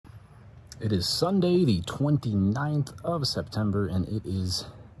It is Sunday, the 29th of September, and it is,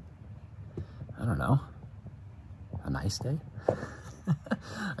 I don't know, a nice day.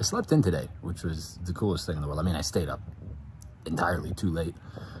 I slept in today, which was the coolest thing in the world. I mean, I stayed up entirely too late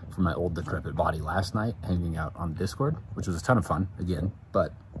for my old decrepit body last night, hanging out on Discord, which was a ton of fun, again,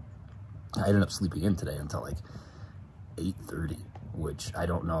 but I ended up sleeping in today until like 8:30, which I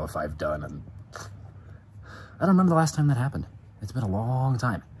don't know if I've done, and I don't remember the last time that happened. It's been a long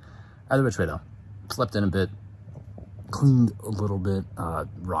time. Either which way though, slept in a bit, cleaned a little bit.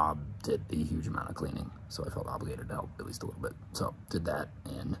 Rob did a huge amount of cleaning, so I felt obligated to help at least a little bit. So did that,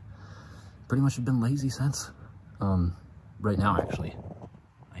 and pretty much have been lazy since. Right now, actually,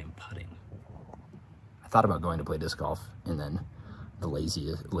 I am putting. I thought about going to play disc golf, and then the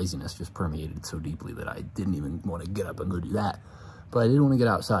laziness just permeated so deeply that I didn't even want to get up and go do that. But I didn't want to get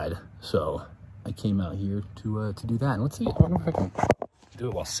outside, so I came out here to do that. And let's see, I don't know if I can do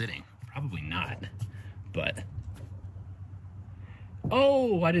it while sitting. Probably not, but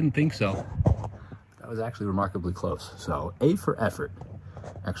oh, I didn't think so. That was actually remarkably close. So A for effort,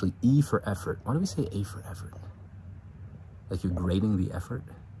 actually E for effort. Why do we say A for effort? Like you're grading the effort?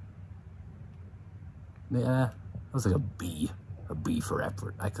 Yeah, that was like a B for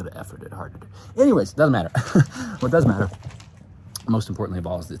effort. I could have efforted harder. Anyways, doesn't matter. What does matter, most importantly of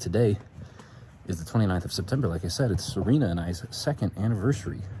all, is that today is the 29th of September. Like I said, it's Serena and I's second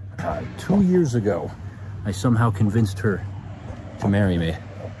anniversary. 2 years ago, I somehow convinced her to marry me,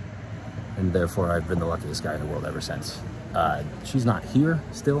 and therefore I've been the luckiest guy in the world ever since. She's not here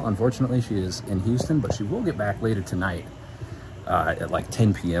still, unfortunately. She is in Houston, but she will get back later tonight at like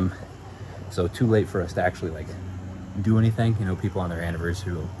 10 p.m. So too late for us to actually like do anything. You know, people on their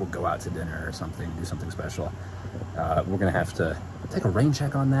anniversary will go out to dinner or something, do something special. We're gonna have to take a rain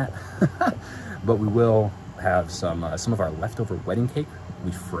check on that, but we will have some of our leftover wedding cake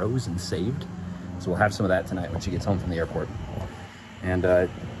we froze and saved. So we'll have some of that tonight when she gets home from the airport. And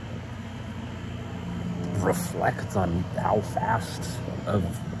reflect on how fast of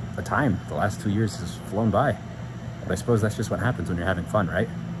a time the last 2 years has flown by. But I suppose that's just what happens when you're having fun, right?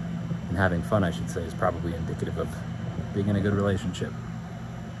 And having fun, I should say, is probably indicative of being in a good relationship.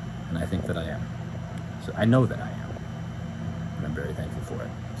 And I think that I am. So I know that I am. And I'm very thankful for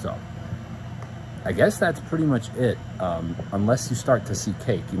it. So I guess that's pretty much it. Unless you start to see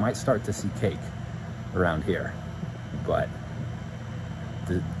cake. You might start to see cake around here. But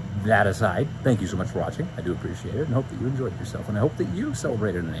that aside, thank you so much for watching. I do appreciate it and hope that you enjoyed yourself. And I hope that you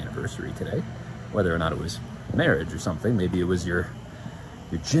celebrated an anniversary today. Whether or not it was marriage or something. Maybe it was your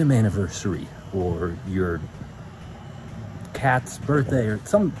gym anniversary or your cat's birthday or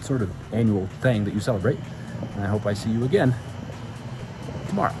some sort of annual thing that you celebrate. And I hope I see you again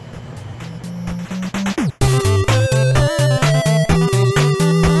tomorrow.